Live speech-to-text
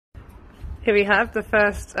Here we have the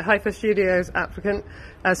first Hyper Studios applicant,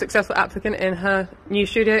 successful applicant in her new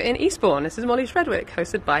studio in Eastbourne. This is Molly Stredwick,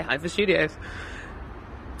 hosted by Hyper Studios.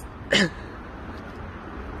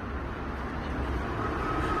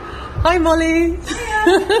 Hi Molly!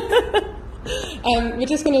 We're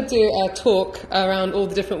just going to do a talk around all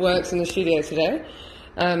the different works in the studio today.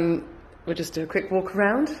 We'll just do a quick walk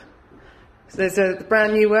around. So there's the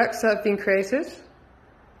brand new works that have been created.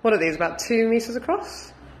 What are these, about 2 meters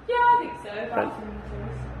across? Yeah, I think so, about 2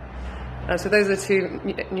 meters. So those are the two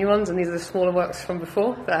new ones, and these are the smaller works from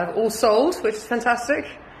before that have all sold, which is fantastic.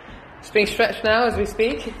 It's being stretched now as we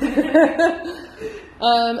speak.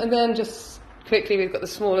 And then just quickly, we've got the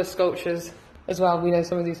smaller sculptures as well. We know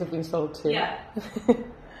some of these have been sold too. Yeah.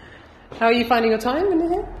 How are you finding your time when you're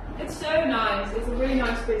here? It's so nice. It's a really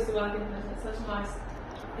nice space to work in. It's such a nice.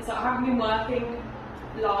 It's like I haven't been working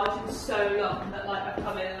large in so long that like I've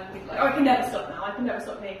come in and I think like, oh, I can never stop now. I can never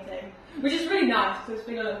stop painting, which is really nice. So it's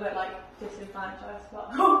been a little bit like disenfranchised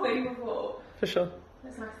about the whole thing before. For sure.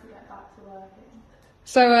 It's nice to get back to working.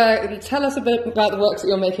 So tell us a bit about the works that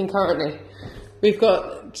you're making currently. We've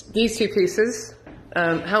got these two pieces.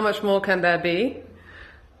 How much more can there be?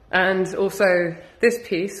 And also this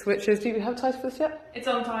piece, which is, do you have a title for this yet? It's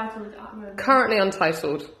untitled at the moment. Currently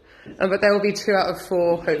untitled. But there will be 2 out of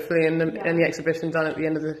 4, hopefully, in the exhibition done at the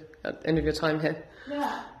end of your time here.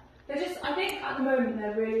 Yeah. I think at the moment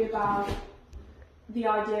they're really about the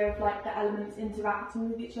idea of like the elements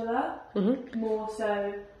interacting with each other, more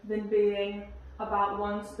so than being about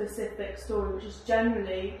one specific story, which is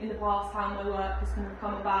generally in the past how my work has kind of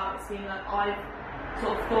come about. It's been like I've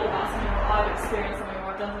sort of thought about something, or I've experienced something,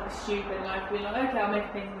 or I've done something stupid, and I've been like, okay, I'll make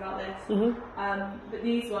a painting about this. But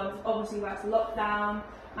these ones, obviously, where it's a lockdown,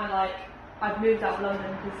 and like I've moved out of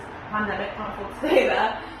London because pandemic, can't afford to stay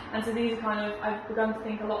there, and so these are kind of, I've begun to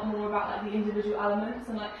think a lot more about like the individual elements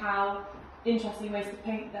and like how interesting ways to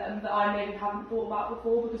paint them that I maybe haven't thought about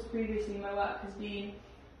before, because previously my work has been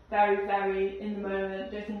very, very in the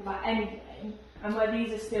moment, don't think about anything, and where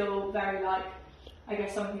these are still very like, I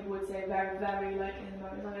guess some people would say very, very like in the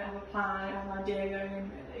moment, I don't have a plan, I don't have an idea going in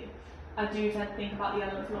really. I do tend to think about the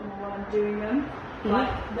elements a lot more while I'm doing them.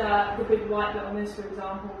 Like the big white bit on this, for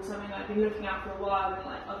example, was something I've been looking at for a while, and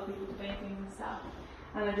like other people's paintings and stuff.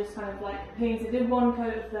 And I just kind of like did one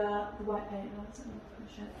coat of the white paint,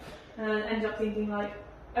 and I ended up thinking like,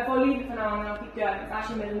 if I leave it for now and then I'll keep going, it's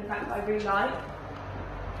actually made an effect that I really like.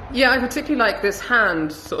 Yeah, I particularly like this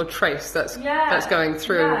hand sort of trace that's going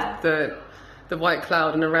through the white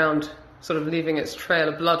cloud and around, sort of leaving its trail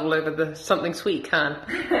of blood all over the something sweet can.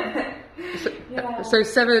 So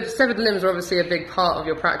severed limbs are obviously a big part of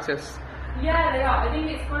your practice. Yeah, they are. I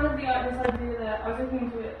think it's kind of this idea that I was looking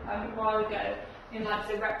into it a while ago in like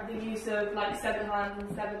the use of like severed hands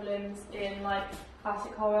and severed limbs in like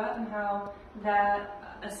classic horror, and how they're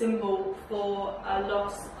a symbol for a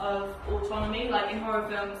loss of autonomy. Like in horror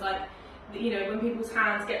films, like, you know, when people's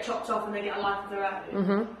hands get chopped off and they get a life of their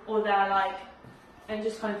own, or they're like, and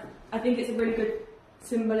just kind of, I think it's a really good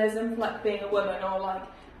symbolism for like being a woman, or like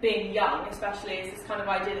being young especially, is this kind of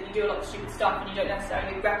idea that you do a lot of stupid stuff and you don't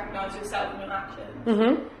necessarily recognise yourself in your actions.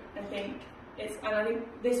 I think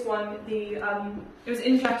this one, it was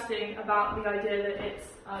interesting about the idea that it's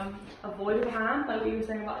a void of a hand, like what you were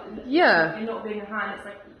saying about it not being a hand. It's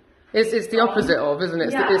like it's the opposite of, isn't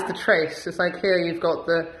it? It's the trace. It's like here you've got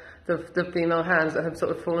the female hands that have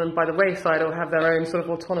sort of fallen by the wayside or have their own sort of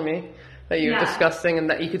autonomy that you were discussing, and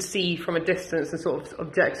that you could see from a distance and sort of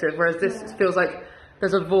objective, whereas this feels like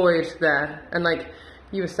there's a void there. And like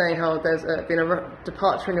you were saying how there's been a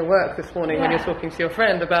departure in your work this morning when you're talking to your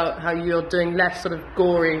friend about how you're doing less sort of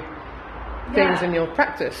gory things in your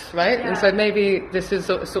practice, right? And so maybe this is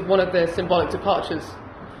sort of one of the symbolic departures.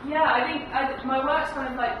 Yeah, I think my work's kind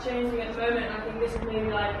of like changing at the moment, and I think this is maybe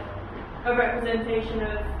like a representation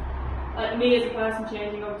of like me as a person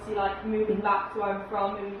changing, obviously like moving back to where I'm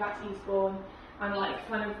from, moving back to Eastbourne, and like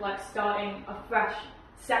kind of like starting a fresh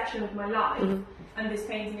section of my life. And this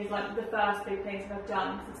painting is like the first big painting I've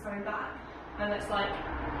done since coming back, and it's like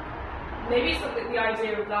maybe it's like the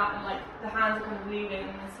idea of that, and like the hands are kind of leaving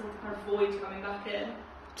and there's sort of kind of void coming back in.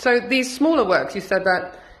 So these smaller works, you said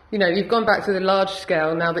that, you know, you've gone back to the large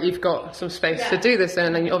scale now that you've got some space to do this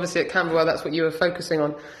in, and obviously at Camberwell that's what you were focusing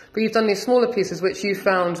on. But you've done these smaller pieces which you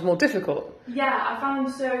found more difficult. Yeah, I found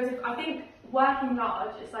them so difficult. I think working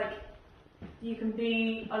large, it's like you can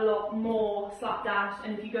be a lot more slapdash,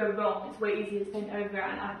 and if you go wrong, it's way easier to paint over it.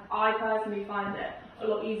 And I personally find it a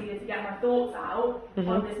lot easier to get my thoughts out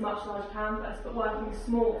on this much larger canvas. But working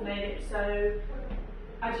small made it so.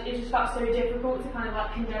 It just felt so difficult to kind of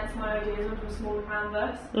like condense my ideas onto a smaller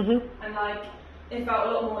canvas, and like it felt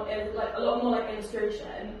a lot more like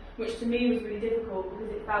illustration, which to me was really difficult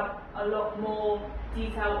because it felt a lot more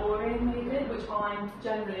detail oriented, which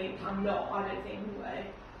I'm not, I don't think, anyway.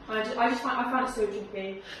 I found it so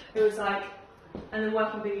tricky. It was like, and then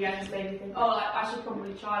working big again just made me think, I should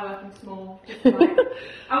probably try working small. Just like,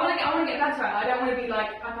 I want to get better at it. I don't want to be like,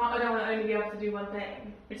 I don't want to only be able to do one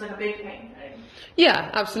thing. It's like a big painting thing. Yeah,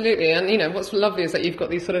 absolutely. And what's lovely is that you've got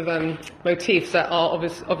these sort of motifs that are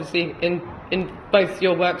obviously in both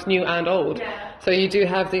your works, new and old. Yeah. So you do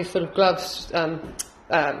have these sort of gloves,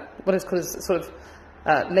 what is called sort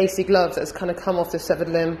of lacy gloves that's kind of come off the severed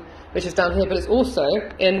limb, which is down here, but it's also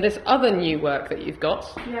in this other new work that you've got.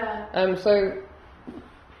 Yeah. So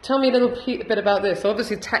tell me a little bit about this. So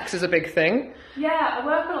obviously text is a big thing. Yeah, I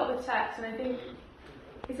work a lot with text, and I think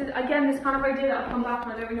it's again this kind of idea that I've come back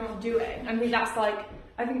and I don't really know what I'm doing. I think that's like,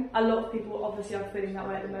 I think a lot of people obviously are feeling that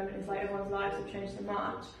way at the moment. It's like everyone's lives have changed so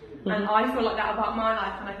much, and I feel like that about my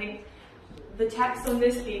life. And I think the text on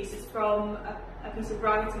this piece is from a piece of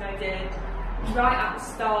writing I did right at the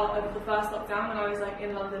start of the first lockdown when I was like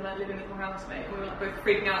in London, like living with my housemate, and we were like both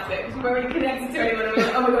freaking out a bit because we weren't really connected to anyone, and we were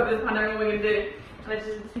like, oh my god, this pandemic, what are we going to do? And I just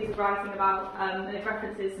did this piece of writing about, and it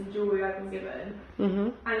references some jewellery I've been given,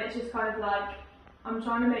 and it's just kind of like, I'm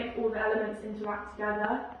trying to make all the elements interact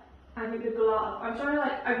together. I think the glove,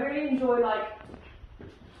 I really enjoy like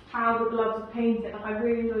how the gloves are painted. Like I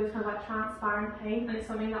really enjoy this kind of like transparent paint, and it's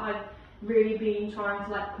something that I've really been trying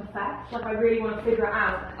to like perfect. Like I really want to figure it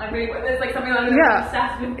out. There's like something I'm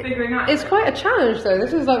obsessed with figuring out. It's quite a challenge though.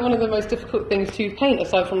 This is like one of the most difficult things to paint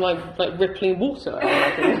aside from like rippling water.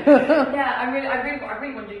 Yeah, I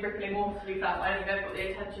really want to do rippling water to be fair, but I don't think I've got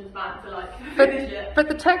the attention span to like finish it. But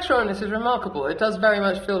the texture on this is remarkable. It does very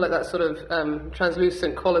much feel like that sort of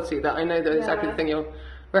translucent quality that I know that exactly the thing you're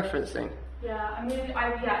referencing. Yeah, I mean, it's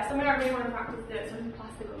something I really want to practice doing. Something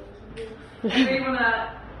plastic or something. I really want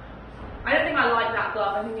to. I don't think I like that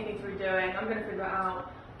glove. I think it needs redoing. I'm going to figure it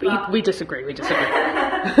out. But we disagree. I think it's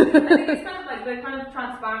kind of like the kind of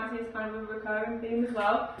transparency is kind of a recurring theme as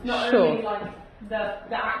well. Not only like the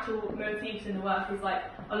actual motifs in the work is like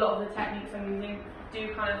a lot of the techniques I'm using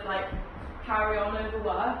do kind of like carry on over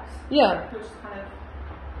works. Yeah. Which is kind of.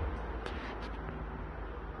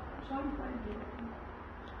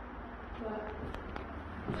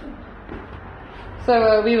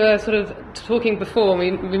 So we were sort of talking before,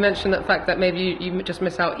 and we mentioned that fact that maybe you just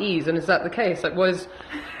miss out ease, and is that the case? Like,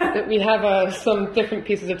 that we have some different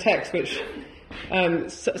pieces of text which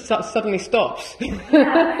suddenly stops? Yeah,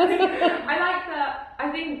 I like that.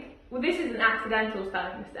 I think, well, this is an accidental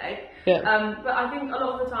spelling mistake, but I think a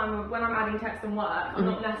lot of the time when I'm adding text on work, I'm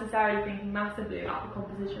not necessarily thinking massively about the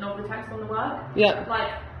composition of the text on the work. Yeah.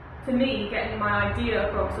 Like, to me, getting my idea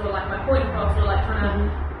across, or like my point across, or like trying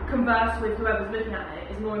to converse with whoever's looking at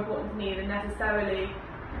it is more important to me than necessarily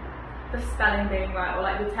the spelling being right or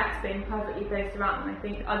like the text being perfectly placed around. And I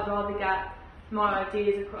think I'd rather get my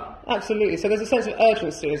ideas across. Absolutely. So there's a sense of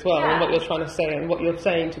urgency as well in what you're trying to say and what you're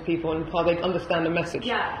saying to people and how they understand the message.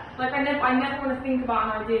 Yeah. Like I never want to think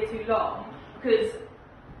about an idea too long because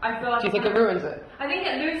I feel like. Do you think it ruins it? I think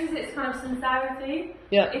it loses its kind of sincerity.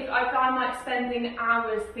 Yeah. If I'm like spending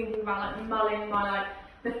hours thinking about like mulling my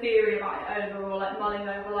the theory about it over, or like mulling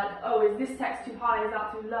over like, oh, is this text too high, is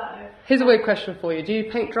that too low? Here's a weird question for you. Do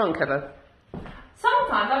you paint drunk ever?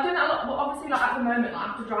 Sometimes, I've done that a lot, but obviously like at the moment I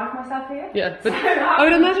have to drive myself here. Yeah, but I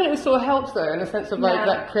would imagine it sort of helps though, in the sense of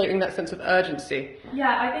like creating that sense of urgency.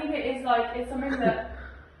 Yeah, I think it is like, it's something that,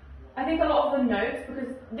 I think a lot of the notes,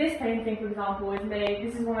 because this painting for example is made,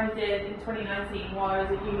 this is one I did in 2019 while I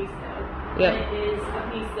was at uni still. Yeah. And it is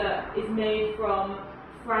a piece that is made from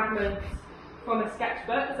fragments from a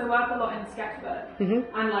sketchbook, so I work a lot in a sketchbook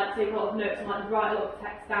and like take a lot of notes and like write a lot of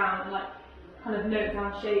text down and like kind of note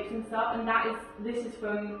down shapes and stuff, and this is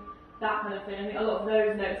from that kind of thing. I think a lot of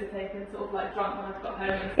those notes are taken sort of like drunk when I've got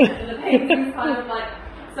home and stuff, and the painting kind of like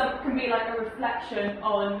can be like a reflection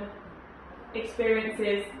on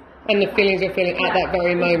experiences and the feelings you're feeling at that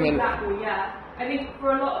very moment. Exactly, yeah. I think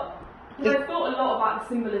for a lot because I've thought a lot about the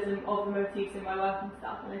symbolism of the motifs in my work and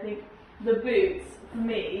stuff, and I think the boots for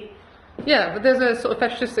me. Yeah, but there's a sort of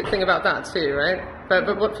fetishistic thing about that too, right?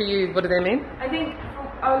 But what for you, what do they mean? I think,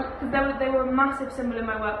 because they were a massive symbol in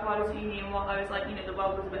my work while I was at uni and what I was like, the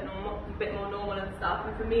world was a bit more normal and stuff.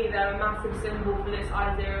 And for me, they're a massive symbol for this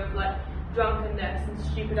idea of like drunkenness and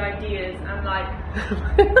stupid ideas and like,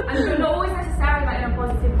 and not always necessarily like in a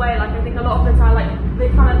positive way. Like I think a lot of the time, like they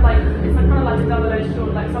kind of like it's kind of like a double-edged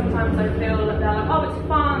sword. Like sometimes I feel that they're like, oh, it's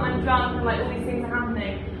fun, I'm drunk, and like all these things are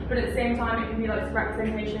happening. but at the same time it can be like this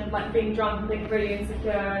representation of like being drunk and being really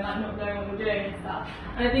insecure and like not knowing what you're doing and stuff.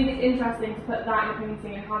 And I think it's interesting to put that in a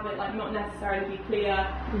painting and have it like not necessarily be clear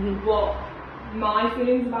what my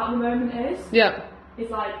feelings about the moment is. Yeah.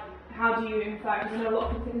 It's like, how do you infer? Because I know a lot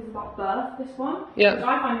of people think it's about birth, this one. Yeah. Which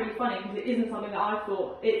I find really funny because it isn't something that I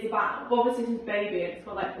thought it's about. Obviously, it's his baby and it's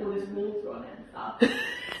got like all this water on it and stuff.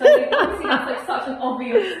 So obviously, that's like such an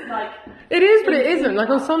obvious like. It is, but it isn't. Like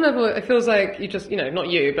on some level, it feels like you just, you know, not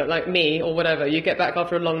you, but like me or whatever. You get back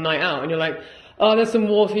after a long night out and you're like, oh, there's some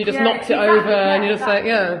water. You just knocked it over, and you're just like,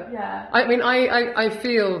 yeah. I mean, I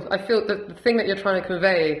feel that the thing that you're trying to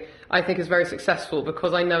convey, I think, is very successful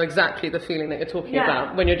because I know exactly the feeling that you're talking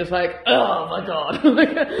about when you're just like, oh my god,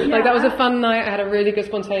 like that was a fun night. I had a really good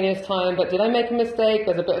spontaneous time, but did I make a mistake?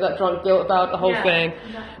 There's a bit of that drunk guilt about the whole thing,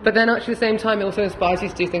 but then actually at the same time, it also inspires you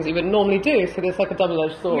to do things that you wouldn't normally do. So there's like a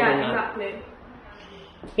double-edged sword. Yeah, exactly.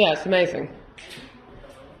 Yeah, it's amazing.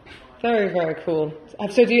 Very, very cool.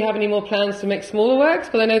 So do you have any more plans to make smaller works?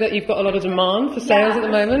 Because I know that you've got a lot of demand for sales at the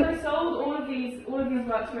moment. I sold all of these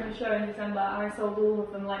works were in a show in December, and I sold all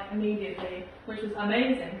of them like immediately, which was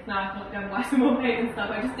amazing. Now I can like, go and buy some more paint and stuff.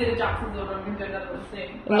 I just did a Jackson's order, I'm going to do another one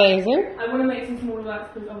soon. But amazing. I want to make some smaller works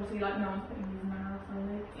because obviously like no one's putting these in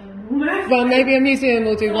my house. Well, maybe a museum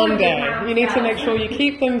will do one day. You need to make sure you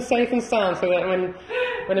keep them safe and sound so that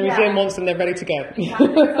when a museum wants them, they're ready to go. Exactly. So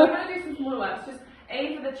I'm going to do some smaller works, just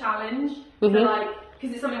aim for the challenge, so like,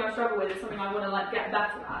 because it's something I struggle with, it's something I want to like get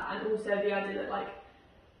better at, and also the idea that like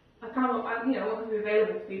I kind of want, you know, want to be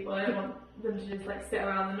available to people. I don't want them to just like sit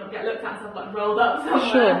around and not get looked at and stuff like rolled up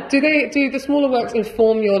somewhere. Sure. Do the smaller works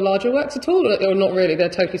inform your larger works at all, or not really? They're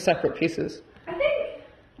totally separate pieces.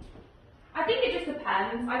 I think it just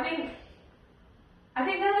depends. I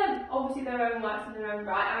think they're obviously their own works in their own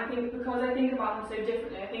right, and I think because I think about them so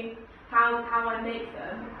differently, I think how I make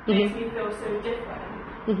them makes me feel so different.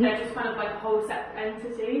 They're just kind of like a whole separate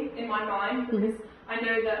entity in my mind, because I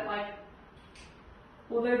know that like,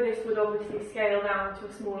 although this would obviously scale down to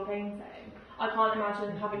a smaller painting, I can't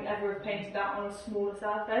imagine having ever painted that on a smaller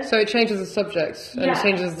surface. So it changes the subject and it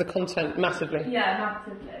changes the content massively. Yeah,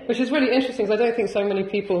 massively. Which is really interesting because I don't think so many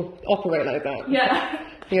people operate like that. Yeah.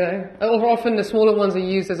 You know, often the smaller ones are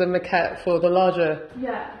used as a maquette for the larger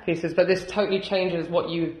pieces, but this totally changes what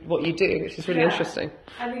you do, which is really interesting.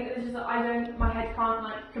 I think it's just that my head can't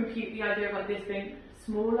like compute the idea of like this being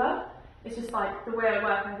smaller. It's just like the way I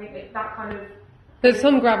work. I think that kind of. There's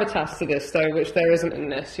some gravitas to this, though, which there isn't in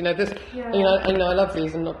this. You know, this. You know, I love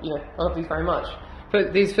these, and I love these very much.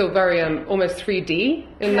 But these feel very almost 3D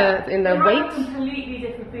in their weight. Have a completely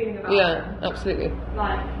different feeling about them. Yeah, absolutely.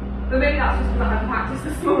 Like, but maybe that's just because I've practiced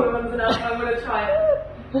the smaller ones enough. I want to try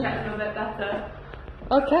and get a little bit better.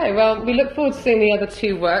 Okay, well, we look forward to seeing the other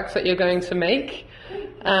two works that you're going to make.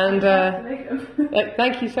 And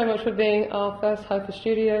thank you so much for being our first Hyper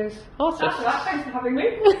Studios artist. That's all right. Thanks for having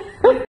me.